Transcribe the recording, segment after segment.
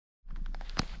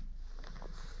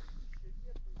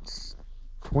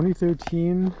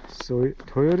2013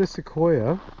 Toyota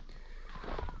Sequoia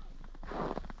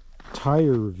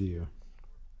tire review.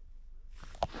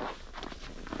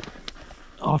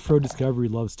 Off-road Discovery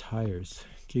loves tires.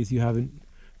 In case you haven't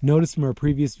noticed from our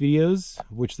previous videos,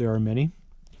 which there are many,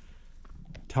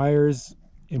 tires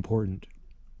important.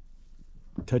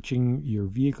 Touching your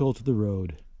vehicle to the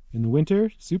road. In the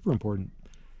winter, super important.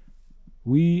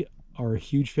 We are a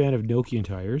huge fan of Nokian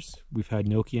tires. We've had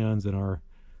Nokians in our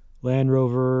Land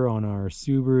Rover, on our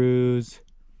Subarus,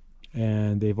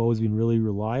 and they've always been really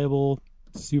reliable,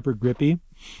 super grippy.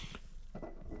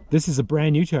 This is a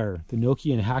brand new tire, the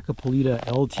Nokian Hakkapeliitta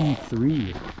LT3.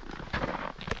 You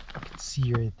can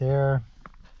see right there,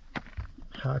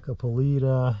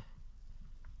 Hakkapeliitta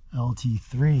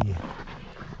LT3.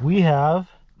 We have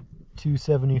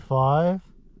 275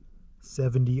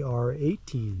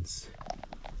 70R18s,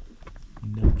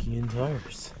 Nokian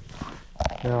tires.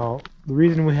 Now, the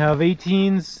reason we have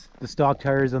 18s, the stock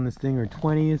tires on this thing are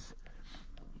 20s.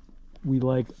 We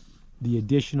like the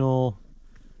additional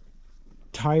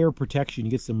tire protection.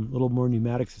 You get some little more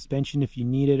pneumatic suspension if you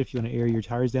need it, if you want to air your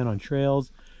tires down on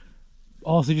trails.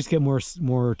 Also, just get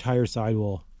more tire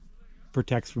sidewall.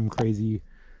 Protects from crazy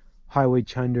highway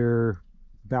chunder,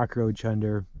 back road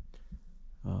chunder.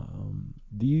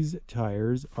 These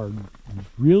tires are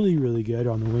really, really good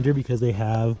on the winter because they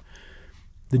have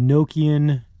the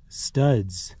Nokian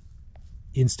studs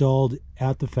installed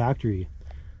at the factory.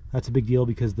 That's a big deal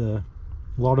because a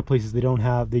lot of places they don't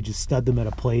have, they just stud them at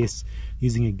a place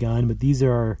using a gun, but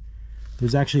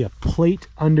there's actually a plate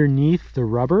underneath the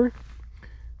rubber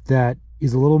that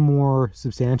is a little more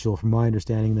substantial from my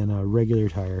understanding than a regular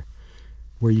tire,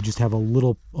 where you just have a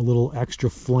little extra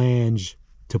flange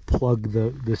to plug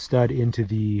the stud into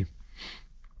the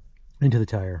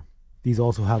tire. These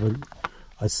also have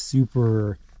a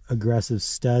super aggressive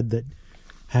stud that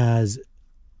has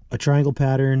a triangle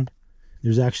pattern.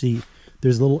 There's a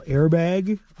little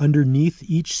airbag underneath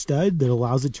each stud that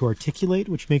allows it to articulate,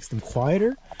 which makes them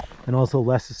quieter and also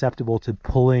less susceptible to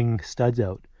pulling studs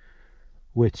out,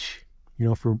 which, you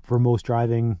know, for most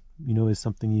driving, you know, is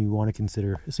something you want to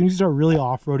consider. As soon as you start really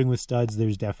off-roading with studs,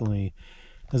 there's definitely,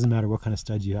 doesn't matter what kind of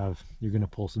studs you have, you're going to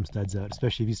pull some studs out,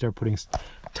 especially if you start putting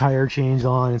tire chains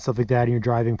on and stuff like that and you're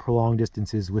driving prolonged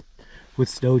distances with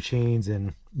snow chains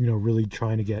and, you know, really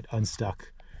trying to get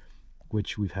unstuck,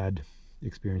 which we've had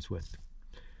experience with.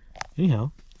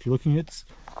 Anyhow, if you're looking at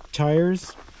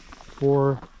tires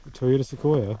for a Toyota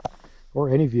Sequoia, or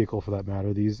any vehicle for that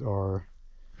matter, these are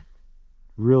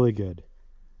really good.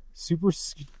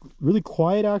 Really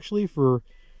quiet actually for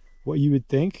what you would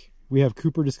think. We have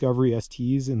Cooper Discovery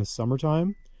STs in the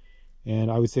summertime, and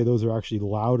I would say those are actually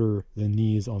louder than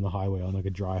these on the highway, on like a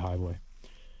dry highway.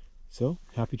 So,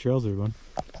 happy trails everyone.